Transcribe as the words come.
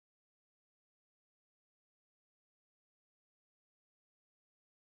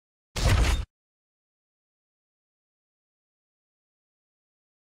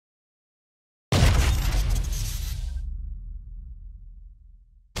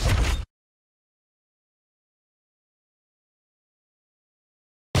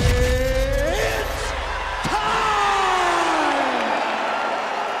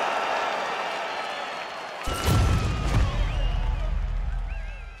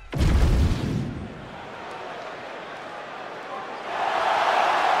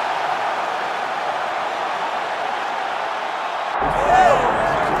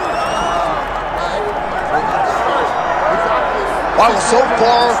All right, well, so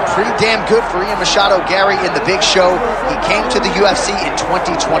far, pretty damn good for Ian Machado, Garry, in the big show. He came to the UFC in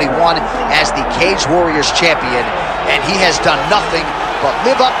 2021 as the Cage Warriors champion, and he has done nothing but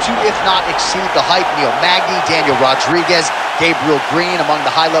live up to, if not exceed, the hype. Neil Magny, Daniel Rodriguez, Gabriel Green among the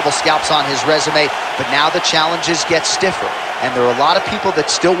high-level scalps on his resume. But now the challenges get stiffer, and there are a lot of people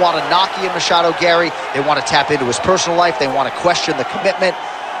that still want to knock Ian Machado, Garry. They want to tap into his personal life. They want to question the commitment.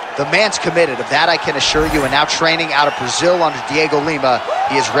 The man's committed, of that I can assure you, and now training out of Brazil under Diego Lima,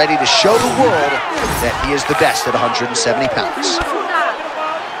 he is ready to show the world that he is the best at 170 pounds.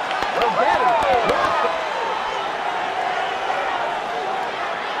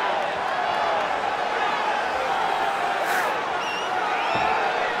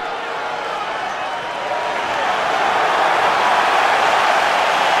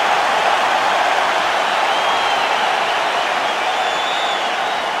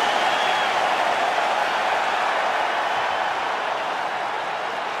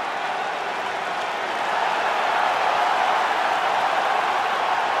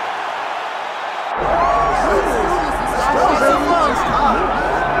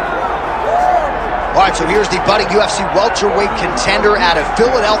 All right, so here's the budding UFC welterweight contender out of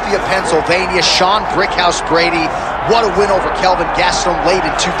Philadelphia, Pennsylvania, Sean Brickhouse Brady. What a win over Kelvin Gastelum late in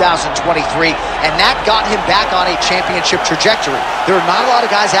 2023, and that got him back on a championship trajectory. There are not a lot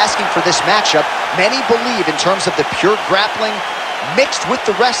of guys asking for this matchup. Many believe, in terms of the pure grappling mixed with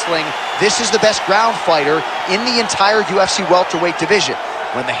the wrestling, this is the best ground fighter in the entire UFC welterweight division.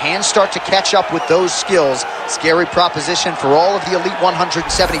 When the hands start to catch up with those skills, scary proposition for all of the elite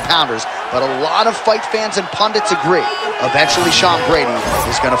 170-pounders. But a lot of fight fans and pundits agree, eventually Sean Brady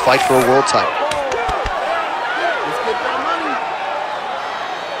is going to fight for a world title.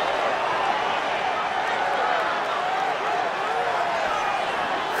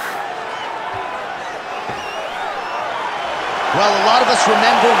 Well, a lot of us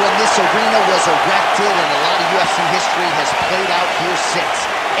remember when this arena was erected, and a lot of UFC history has played out here since.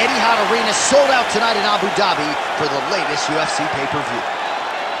 Etihad Arena sold out tonight in Abu Dhabi for the latest UFC pay-per-view.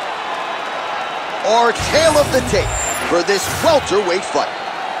 Our tale of the tape for this welterweight fight.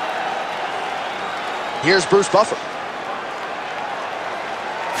 Here's Bruce Buffer.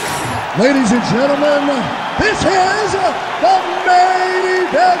 Ladies and gentlemen, this is the main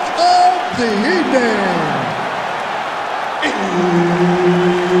event of the evening. It's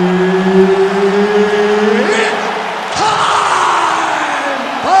time!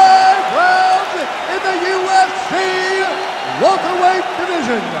 5 rounds in the UFC welterweight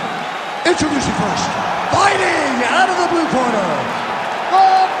division. Introducing first, fighting out of the blue corner,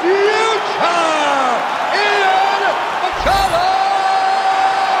 the future, Ian Machado,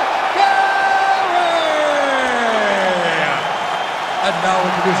 Garry. And now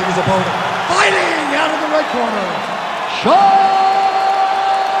introducing his opponent, fighting out of the red corner, Sean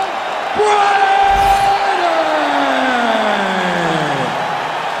Brady!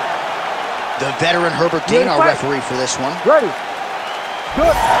 The veteran Herbert Dean, our referee for this one. Ready. Good.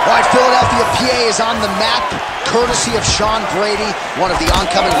 All right, Philadelphia, PA is on the map, courtesy of Sean Brady, one of the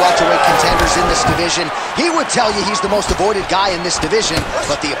oncoming welterweight contenders in this division. He would tell you he's the most avoided guy in this division,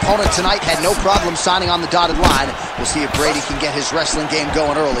 but the opponent tonight had no problem signing on the dotted line. We'll see if Brady can get his wrestling game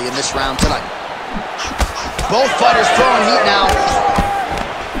going early in this round tonight. Both fighters throwing heat now.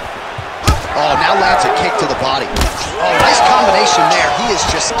 Oh, now lands a kick to the body. Oh, nice combination there. He is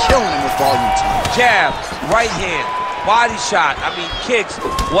just killing him with volume tonight. Jab, right hand, body shot, kicks.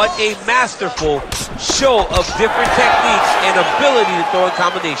 What a masterful show of different techniques and ability to throw in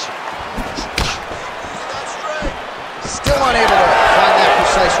combination. Still unable to find that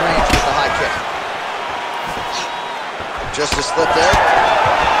precise range with the high kick. Just a slip there.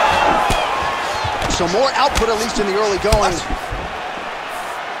 So more output, at least in the early going.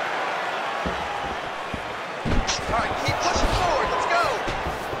 All right, keep pushing forward. Let's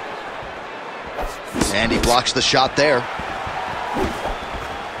go. And he blocks the shot there.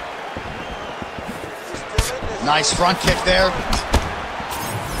 Nice front kick there.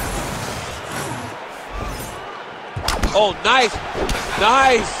 Oh, nice.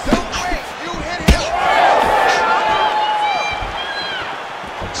 Nice. Don't wait. You hit him.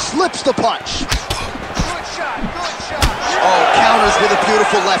 Slips the punch. Good shot. Good shot. Oh, counters with a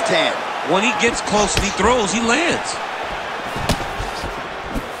beautiful left hand. When he gets close and he throws, he lands.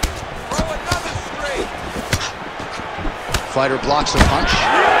 Throw another straight. Fighter blocks a punch.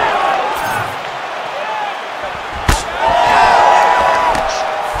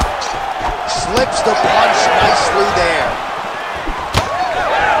 Slips the punch nicely there.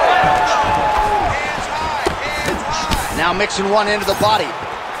 Hands high. Hands high. Now mixing one into the body.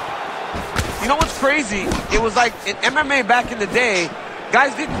 You know what's crazy? It was like in MMA back in the day,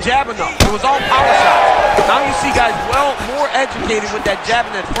 guys didn't jab enough. It was all power shots. Now you see guys more educated with that jab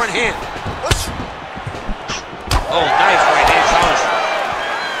and that front hand. Oh, nice right hand counter.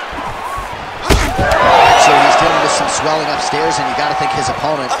 So he's dealing with some swelling upstairs, and you got to think his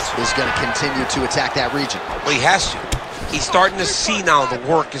opponent is going to continue to attack that region. Well, he has to. He's starting to see now the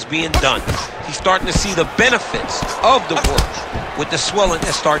work is being done. He's starting to see the benefits of the work with the swelling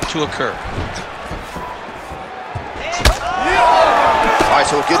that's starting to occur. All right,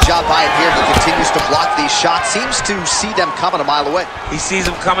 so a good job by him here. He continues to block these shots. Seems to see them coming a mile away. He sees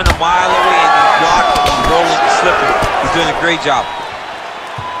them coming a mile away, and he's blocking, he's rolling, he's slipping. He's doing a great job.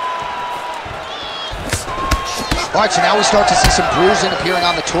 All right, so now we start to see some bruising appearing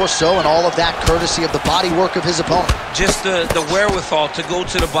on the torso, and all of that courtesy of the body work of his opponent. Just the wherewithal to go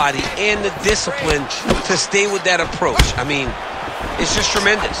to the body and the discipline to stay with that approach. I mean, it's just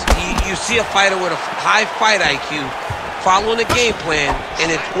tremendous. You see a fighter with a high fight IQ following a game plan, and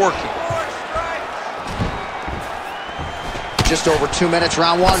it's working. Just over 2 minutes,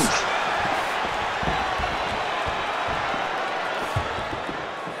 round one.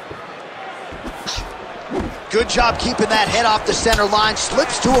 Good job keeping that head off the center line.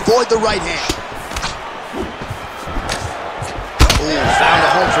 Slips to avoid the right hand. Ooh, found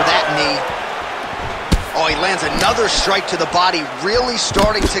a home for that knee. Oh, he lands another strike to the body, really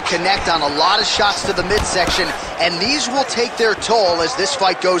starting to connect on a lot of shots to the midsection, and these will take their toll as this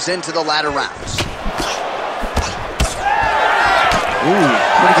fight goes into the latter rounds. Ooh,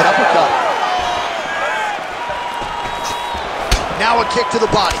 pretty good uppercut. Now a kick to the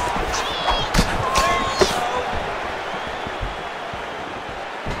body.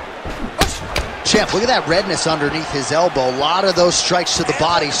 Champ, look at that redness underneath his elbow. A lot of those strikes to the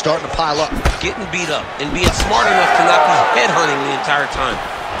body starting to pile up. Getting beat up and being smart enough to not be headhunting the entire time.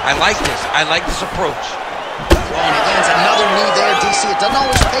 I like this. I like this approach. Oh, and he lands another knee there, DC. It doesn't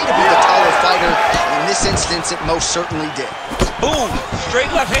always pay to be the taller fighter. In this instance, it most certainly did. Boom!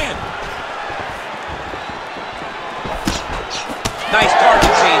 Straight left hand. Nice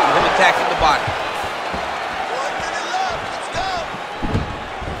target change with him attacking the body.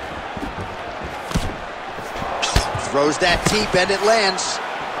 Throws that deep and it lands.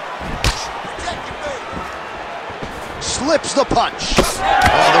 Slips the punch.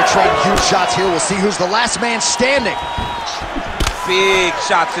 Oh, they're trading huge shots here. We'll see who's the last man standing. Big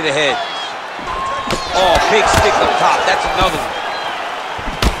shot to the head. Oh, big stick up top. That's another one.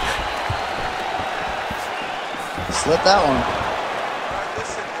 Slip that one.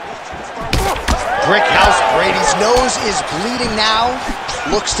 Brick house. Brady's nose is bleeding now.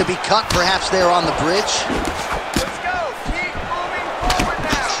 Looks to be cut, perhaps there on the bridge.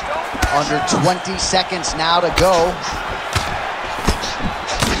 Under 20 seconds now to go.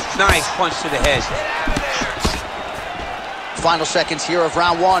 Nice punch to the head. Final seconds here of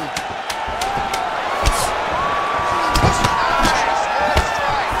round one.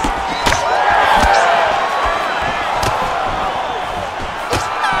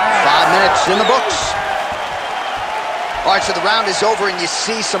 In the books. All right, so the round is over, and you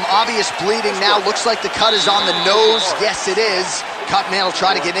see some obvious bleeding now. Looks like the cut is on the nose. Yes, it is. Cutman will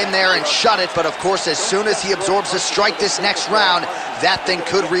try to get in there and shut it, but of course, as soon as he absorbs a strike this next round, that thing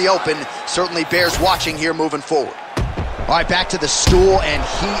could reopen. Certainly bears watching here moving forward. All right, back to the stool, and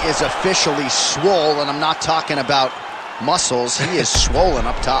he is officially swole, and I'm not talking about muscles. He is swollen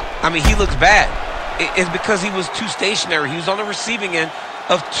up top. I mean, he looks bad. It's because he was too stationary. He was on the receiving end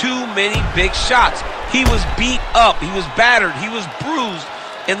of too many big shots. He was beat up, he was battered, he was bruised,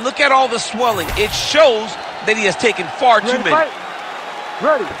 and look at all the swelling. It shows that he has taken far too many.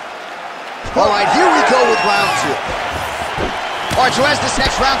 Ready. All right, here we go with round two. All right, so as this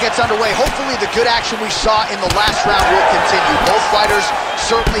next round gets underway, hopefully the good action we saw in the last round will continue. Both fighters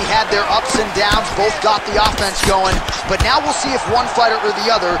certainly had their ups and downs, both got the offense going, but now we'll see if one fighter or the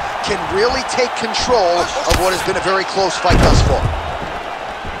other can really take control of what has been a very close fight thus far.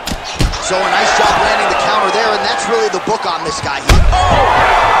 So a nice job landing the counter there, and that's really the book on this guy.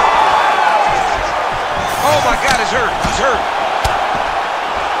 Oh my God, he's hurt. He's hurt.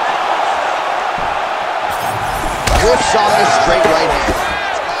 Whiffs on this straight right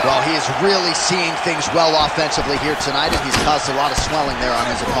hand. Well, he is really seeing things well offensively here tonight, and he's caused a lot of swelling there on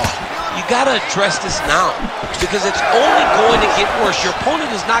his opponent. You got to address this now, because it's only going to get worse. Your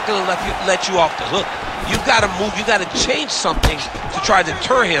opponent is not going to let you off the hook. You've got to move. You've got to change something to try to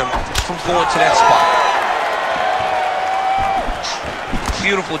deter him from going to that spot.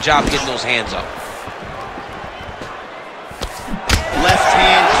 Beautiful job getting those hands up. Left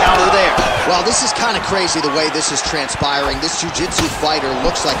hand counter there. Well, this is kind of crazy the way this is transpiring. This jiu-jitsu fighter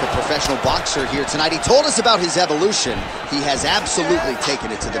looks like a professional boxer here tonight. He told us about his evolution. He has absolutely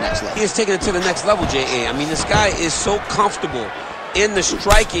taken it to the next level. He has taken it to the next level, J.A. I mean, this guy is so comfortable in the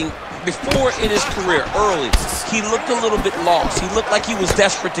striking. Before in his career, early, he looked a little bit lost. He looked like he was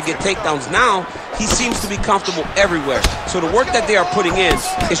desperate to get takedowns. Now, he seems to be comfortable everywhere. So the work that they are putting in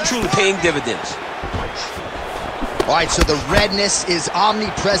is truly paying dividends. All right, so the redness is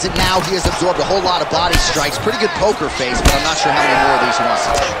omnipresent now. He has absorbed a whole lot of body strikes. Pretty good poker face, but I'm not sure how many more of these he wants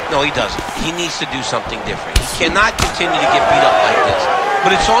to take. No, he doesn't. He needs to do something different. He cannot continue to get beat up like this.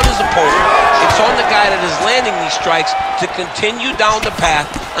 But it's on his opponent. It's on the guy that is landing these strikes to continue down the path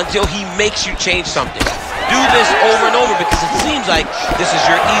until he makes you change something. Do this over and over because it seems like this is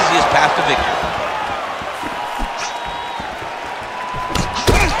your easiest path to victory.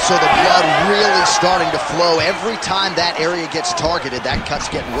 So the blood really starting to flow. Every time that area gets targeted, that cut's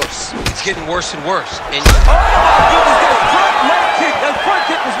getting worse. It's getting worse and worse. And That front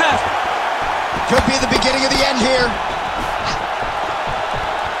kick was nasty. could be the beginning of the end here.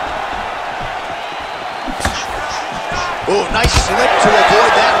 Oh, nice slip to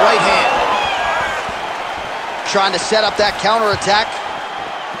avoid that right hand. Trying to set up that counterattack.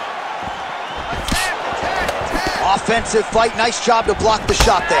 Offensive fight, nice job to block the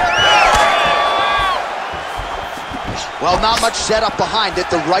shot there. Well, not much setup behind it,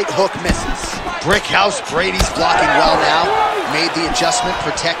 the right hook misses. Brickhouse Brady's blocking well now. Made the adjustment,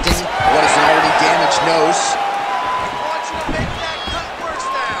 protecting what is an already damaged nose.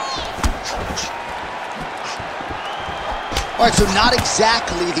 All right, so not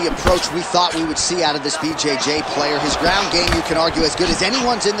exactly the approach we thought we would see out of this BJJ player. His ground game, you can argue, as good as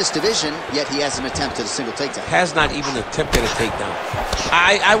anyone's in this division, yet he hasn't attempted a single takedown. Has not even attempted a takedown.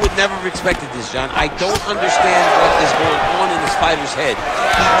 I would never have expected this, John. I don't understand what is going on in this fighter's head.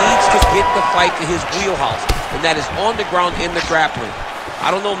 He needs to get the fight to his wheelhouse, and that is on the ground in the grappling.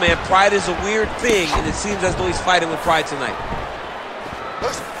 I don't know, man. Pride is a weird thing, and it seems as though he's fighting with pride tonight.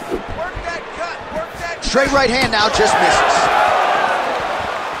 Straight right hand now, just misses.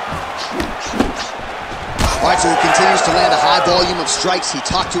 All right, so he continues to land a high volume of strikes. He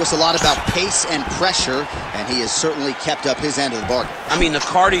talked to us a lot about pace and pressure, and he has certainly kept up his end of the bargain. I mean, the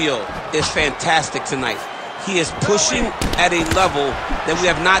cardio is fantastic tonight. He is pushing at a level that we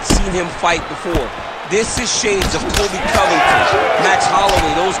have not seen him fight before. This is shades of Kobe Covington, Max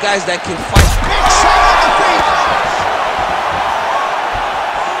Holloway, those guys that can fight. Big shot on the feet.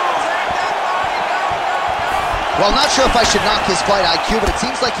 Well, not sure if I should knock his fight IQ, but it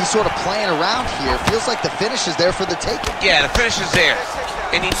seems like he's sort of playing around here. Feels like the finish is there for the taking. Yeah, the finish is there.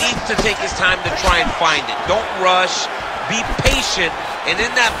 And he needs to take his time to try and find it. Don't rush. Be patient. And in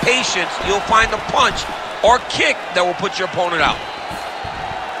that patience, you'll find a punch or kick that will put your opponent out.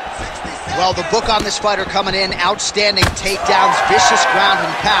 Well, the book on this fighter coming in, outstanding takedowns, vicious ground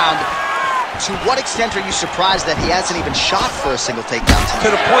and pound. To what extent are you surprised that he hasn't even shot for a single takedown tonight? To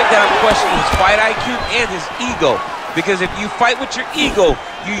the point that I'm questioning his fight IQ and his ego. Because if you fight with your ego,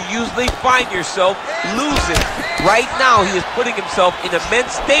 you usually find yourself losing. Right now, he is putting himself in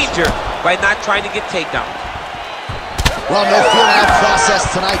immense danger by not trying to get takedowns. Well, no feeling out process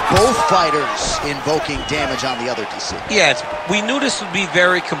tonight. Both fighters invoking damage on the other DC. Yes, we knew this would be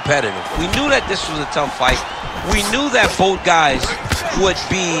very competitive. We knew that this was a tough fight. We knew that both guys would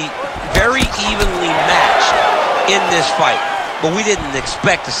be very evenly matched in this fight, but we didn't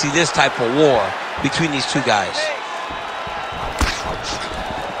expect to see this type of war between these two guys.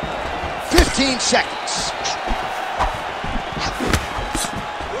 15 seconds.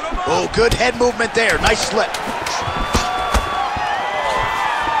 Oh, good head movement there. Nice slip.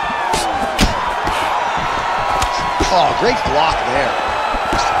 Oh, great block there.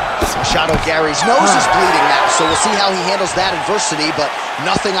 Machado Garry's nose is bleeding now, so we'll see how he handles that adversity, but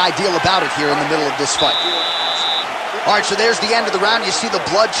nothing ideal about it here in the middle of this fight. All right, so there's the end of the round. You see the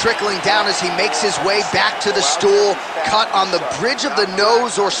blood trickling down as he makes his way back to the stool. Cut on the bridge of the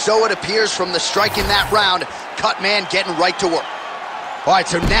nose, or so it appears from the strike in that round. Cut man getting right to work. All right,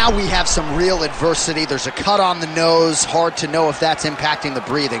 so now we have some real adversity. There's a cut on the nose. Hard to know if that's impacting the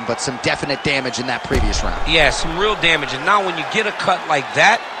breathing, but some definite damage in that previous round. Yeah, some real damage. And now when you get a cut like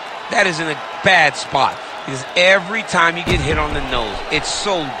that, that is in a bad spot. Because every time you get hit on the nose, it's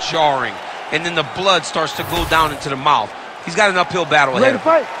so jarring. And then the blood starts to go down into the mouth. He's got an uphill battle ahead. Ready to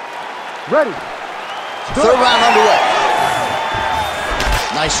fight? Ready. Third round underway.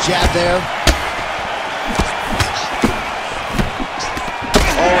 Nice jab there.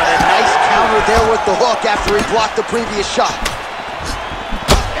 Oh, and a nice counter there with the hook after he blocked the previous shot.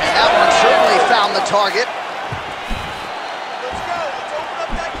 And that one certainly found the target.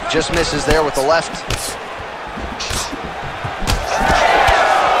 Just misses there with the left.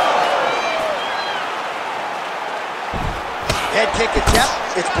 Head kick attempt,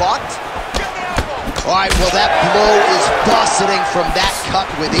 it's blocked. All right, well, that blow is buffeting from that cut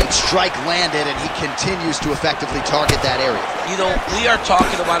with each strike landed, and he continues to effectively target that area. You know, we are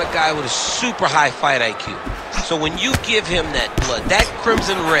talking about a guy with a super high fight IQ. So when you give him that blood, that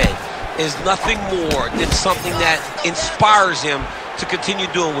crimson red is nothing more than something that inspires him to continue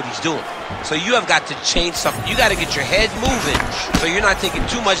doing what he's doing. So you have got to change something. You got to get your head moving so you're not taking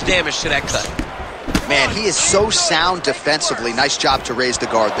too much damage to that cut. Man, he is so sound defensively. Nice job to raise the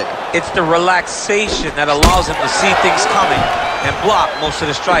guard there. It's the relaxation that allows him to see things coming and block most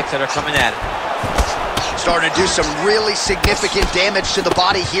of the strikes that are coming at him. Starting to do some really significant damage to the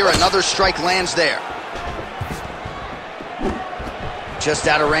body here. Another strike lands there. Just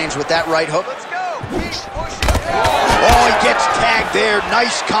out of range with that right hook. Let's go. Keep pushing. Oh, he gets tagged there.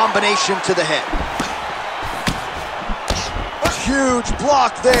 Nice combination to the head. Huge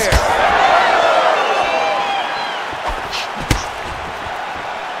block there.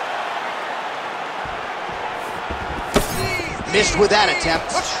 Missed with that attempt.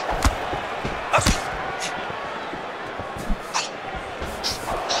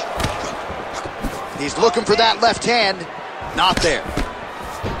 He's looking for that left hand. Not there.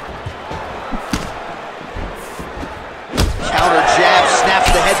 Counter jab,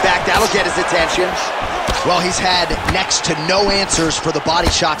 snaps the head back. That'll get his attention. Well, he's had next to no answers for the body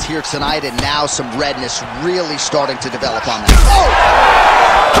shots here tonight, and now some redness really starting to develop on that. Oh!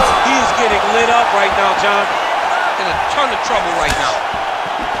 He is getting lit up right now, John. In a ton of trouble right now.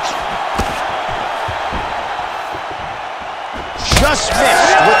 Just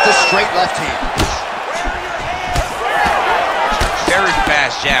missed with the straight left hand. Very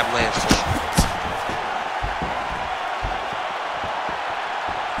fast jab lands for him.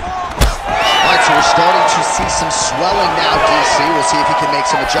 All right, so we're starting to see some swelling now, DC. We'll see if he can make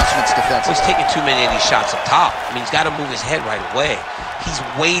some adjustments defensively. He's taking too many of these shots up top. I mean, he's got to move his head right away. He's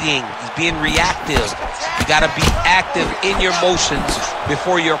waiting. He's being reactive. You got to be active in your motions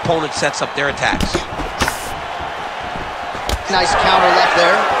before your opponent sets up their attacks. Nice counter left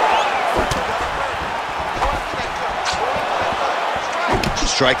there.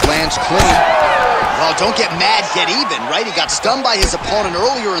 Strike lands clean. Well, don't get mad, get even, right? He got stunned by his opponent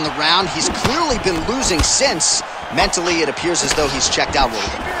earlier in the round. He's clearly been losing since. Mentally, it appears as though he's checked out a little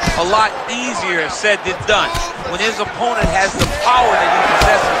bit. A lot easier said than done. When his opponent has the power that he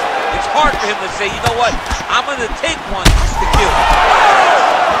possesses, it's hard for him to say, you know what, I'm going to take one to kill him.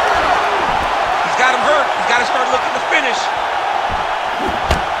 He's got him hurt. He's got to start looking to finish.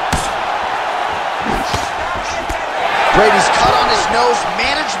 Brady's cut on his nose,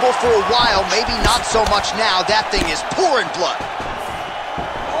 manageable for a while, maybe not so much now. That thing is pouring blood.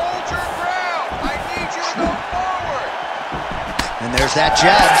 Hold your ground. I need you to go forward. And there's that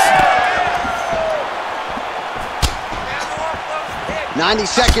jab. 90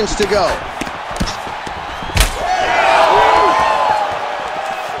 seconds to go.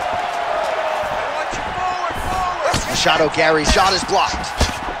 Machado Garry's shot is blocked.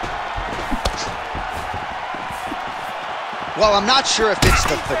 Well, I'm not sure if it's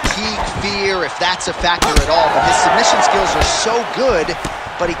the fatigue, fear, if that's a factor at all, but his submission skills are so good,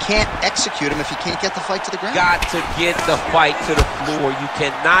 but he can't execute them if he can't get the fight to the ground. Got to get the fight to the floor. You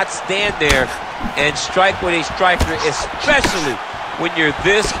cannot stand there and strike with a striker, especially when you're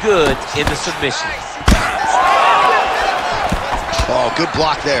this good in the submission. Oh, good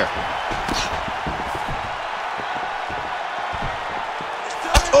block there.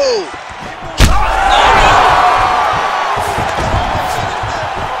 Oh!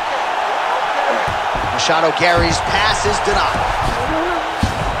 Machado Garry's pass is denied.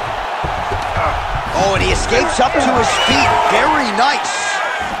 Oh, and he escapes up to his feet. Very nice.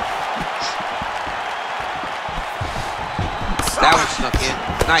 That one snuck in.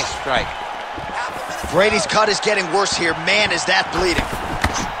 Nice strike. Brady's cut is getting worse here. Man, is that bleeding.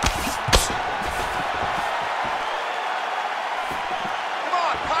 Come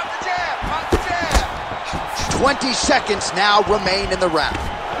on, pop the jab, pop the jab. 20 seconds now remain in the round.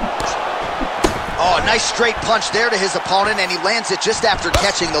 Oh, a nice straight punch there to his opponent, and he lands it just after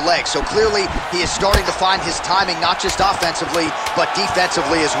catching the leg. So clearly, he is starting to find his timing, not just offensively, but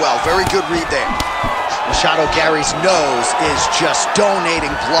defensively as well. Very good read there. Machado Garry's nose is just donating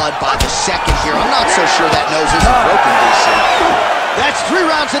blood by the second here. I'm not so sure that nose isn't broken, DC. That's 3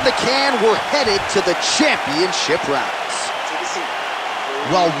 rounds in the can. We're headed to the championship rounds.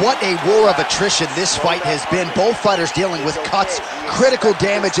 Well, what a war of attrition this fight has been. Both fighters dealing with cuts, critical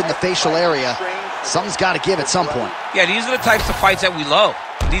damage in the facial area. Something's got to give at some point. Yeah, these are the types of fights that we love.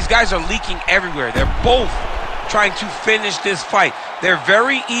 These guys are leaking everywhere. They're both trying to finish this fight. They're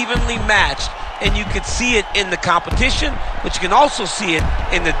very evenly matched, and you can see it in the competition, but you can also see it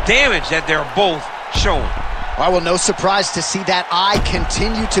in the damage that they're both showing. All right, well, no surprise to see that eye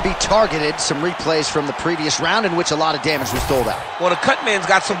continue to be targeted. Some replays from the previous round in which a lot of damage was doled out. Well, the cut man's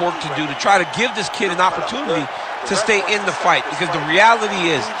got some work to do to try to give this kid an opportunity to stay in the fight, because the reality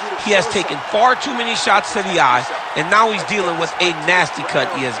is he has taken far too many shots to the eye, and now he's dealing with a nasty cut.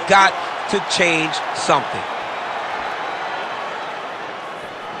 He has got to change something.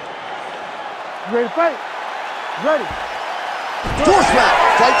 Ready to fight? Ready. Fourth round,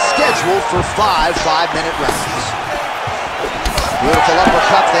 fight scheduled for 5 5-minute rounds. Beautiful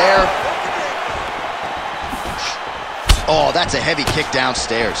uppercut there. Oh, that's a heavy kick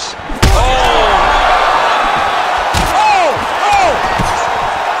downstairs.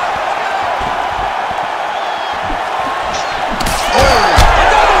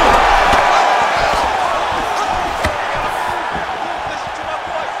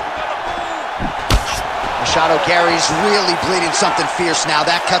 Machado, Garry's really bleeding something fierce now.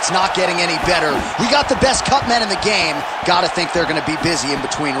 That cut's not getting any better. We got the best cut men in the game. Gotta think they're gonna be busy in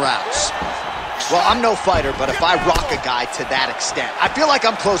between rounds. Well, I'm no fighter, but if I rock a guy to that extent, I feel like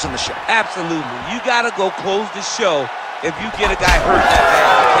I'm closing the show. Absolutely. You gotta go close the show if you get a guy hurt that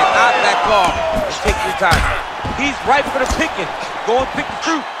bad. You cannot back off and take your time. He's ripe for the picking. Go and pick the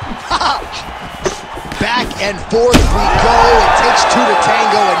fruit. Back and forth we go. It takes two to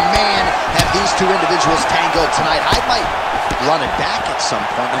tango, and man, have these two individuals tangoed tonight. I might run it back at some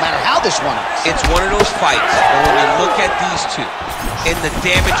point, no matter how this one is. It's one of those fights where when you look at these two and the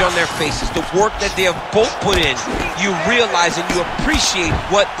damage on their faces, the work that they have both put in, you realize and you appreciate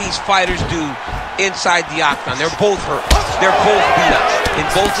what these fighters do inside the octagon. They're both hurt. They're both beat up. And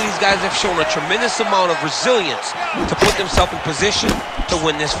both of these guys have shown a tremendous amount of resilience to put themselves in position to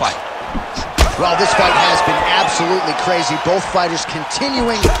win this fight. Well, this fight has been absolutely crazy. Both fighters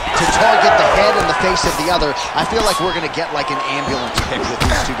continuing to target the head and the face of the other. I feel like we're going to get like an ambulance pick with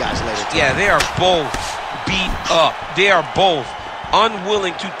these two guys later tonight. Yeah, they are both beat up. They are both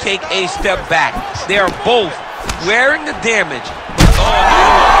unwilling to take a step back. They are both wearing the damage.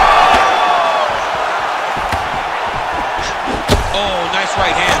 Oh, nice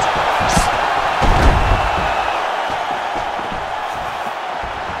right hand.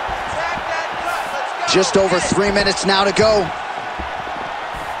 Just over 3 minutes now to go.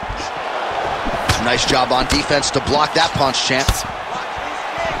 Nice job on defense to block that punch, champ.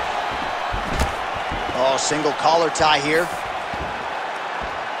 Oh, single collar tie here.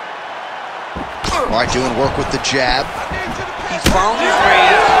 All right, doing work with the jab. He's found his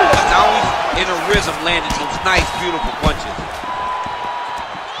range, and now he's in a rhythm, landing those nice, beautiful punches.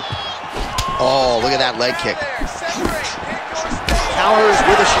 Oh, look at that leg kick. Counters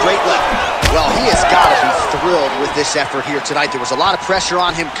with a straight left. Well, he has got to be thrilled with this effort here tonight. There was a lot of pressure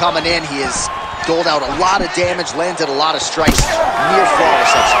on him coming in. He has doled out a lot of damage, landed a lot of strikes, near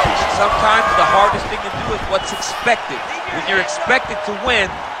flawless execution. Sometimes the hardest thing to do is what's expected. When you're expected to win,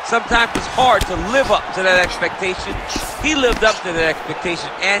 sometimes it's hard to live up to that expectation. He lived up to that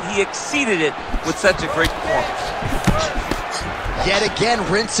expectation, and he exceeded it with such a great performance. Yet again,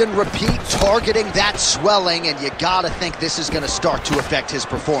 rinse and repeat, targeting that swelling, and you gotta think this is gonna start to affect his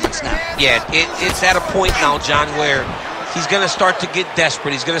performance now. Yeah, it's at a point now, John, where he's gonna start to get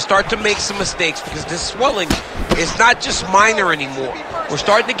desperate. He's gonna start to make some mistakes because this swelling is not just minor anymore. We're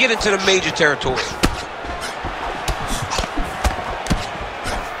starting to get into the major territory.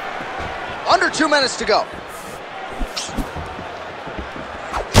 Under 2 minutes to go.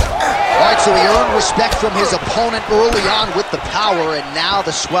 All right, so he earned respect from his opponent early on with the power, and now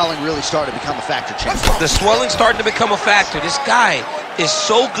the swelling really started to become a factor, champ. The swelling's starting to become a factor. This guy is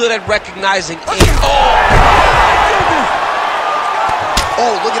so good at recognizing a...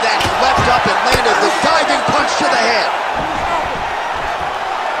 Oh, look at that. He leapt up and landed the diving punch to the head.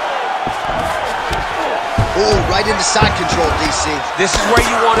 Oh, right into side control, DC. This is where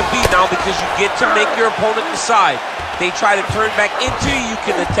you want to be now because you get to make your opponent decide. They try to turn back into you, you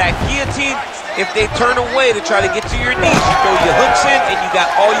can attack guillotine. If they turn away to try to get to your knees, you throw your hooks in and you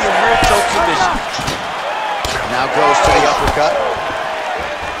got all your rear choke submissions. Now goes to the uppercut.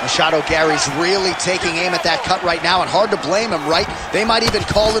 Machado, Garry's really taking aim at that cut right now, and hard to blame him, right? They might even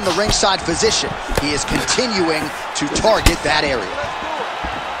call in the ringside physician. He is continuing to target that area.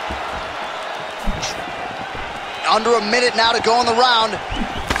 Under a minute now to go in the round.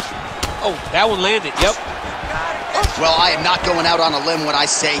 Oh, that one landed, yep. Well, I am not going out on a limb when I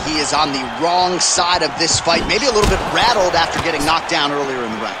say he is on the wrong side of this fight. Maybe a little bit rattled after getting knocked down earlier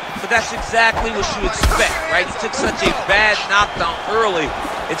in the round. But that's exactly what you expect, right? He took such a bad knockdown early.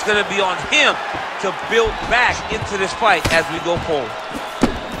 It's going to be on him to build back into this fight as we go forward.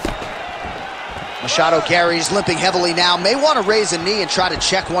 Machado, Garry's limping heavily now. May want to raise a knee and try to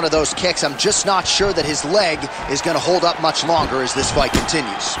check one of those kicks. I'm just not sure that his leg is going to hold up much longer as this fight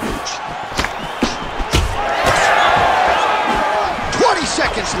continues. 20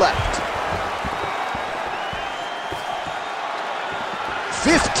 seconds left.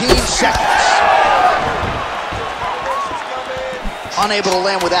 15 seconds. Unable to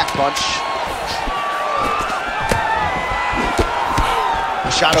land with that punch.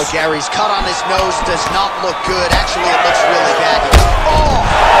 Machado, Garry's cut on his nose does not look good. Actually, it looks really bad. Oh!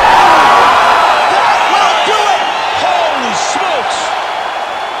 That will do it! Holy smokes!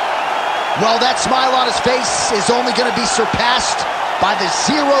 Well, that smile on his face is only going to be surpassed by the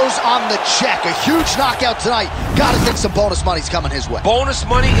zeros on the check. A huge knockout tonight. Gotta think some bonus money's coming his way. Bonus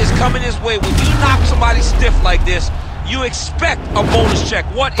money is coming his way. When you knock somebody stiff like this, you expect a bonus check.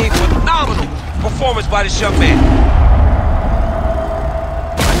 What a phenomenal performance by this young man.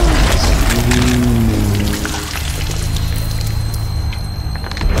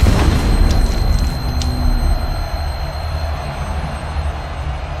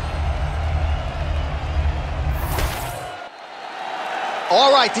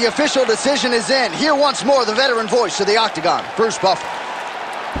 All right, the official decision is in. Here once more, the veteran voice of the Octagon, Bruce Buffer.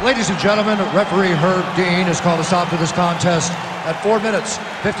 Ladies and gentlemen, referee Herb Dean has called a stop to this contest at 4 minutes,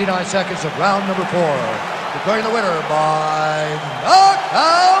 59 seconds of round number 4. Declaring the winner by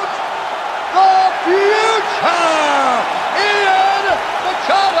knockout, the future, Ian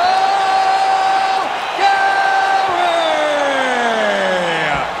Machado, Garry!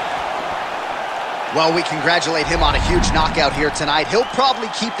 Well, we congratulate him on a huge knockout here tonight. He'll probably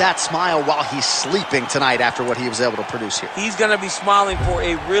keep that smile while he's sleeping tonight after what he was able to produce here. He's going to be smiling for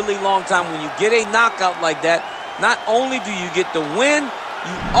a really long time. When you get a knockout like that, not only do you get the win,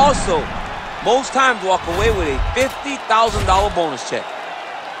 you also, most times, walk away with a $50,000 bonus check.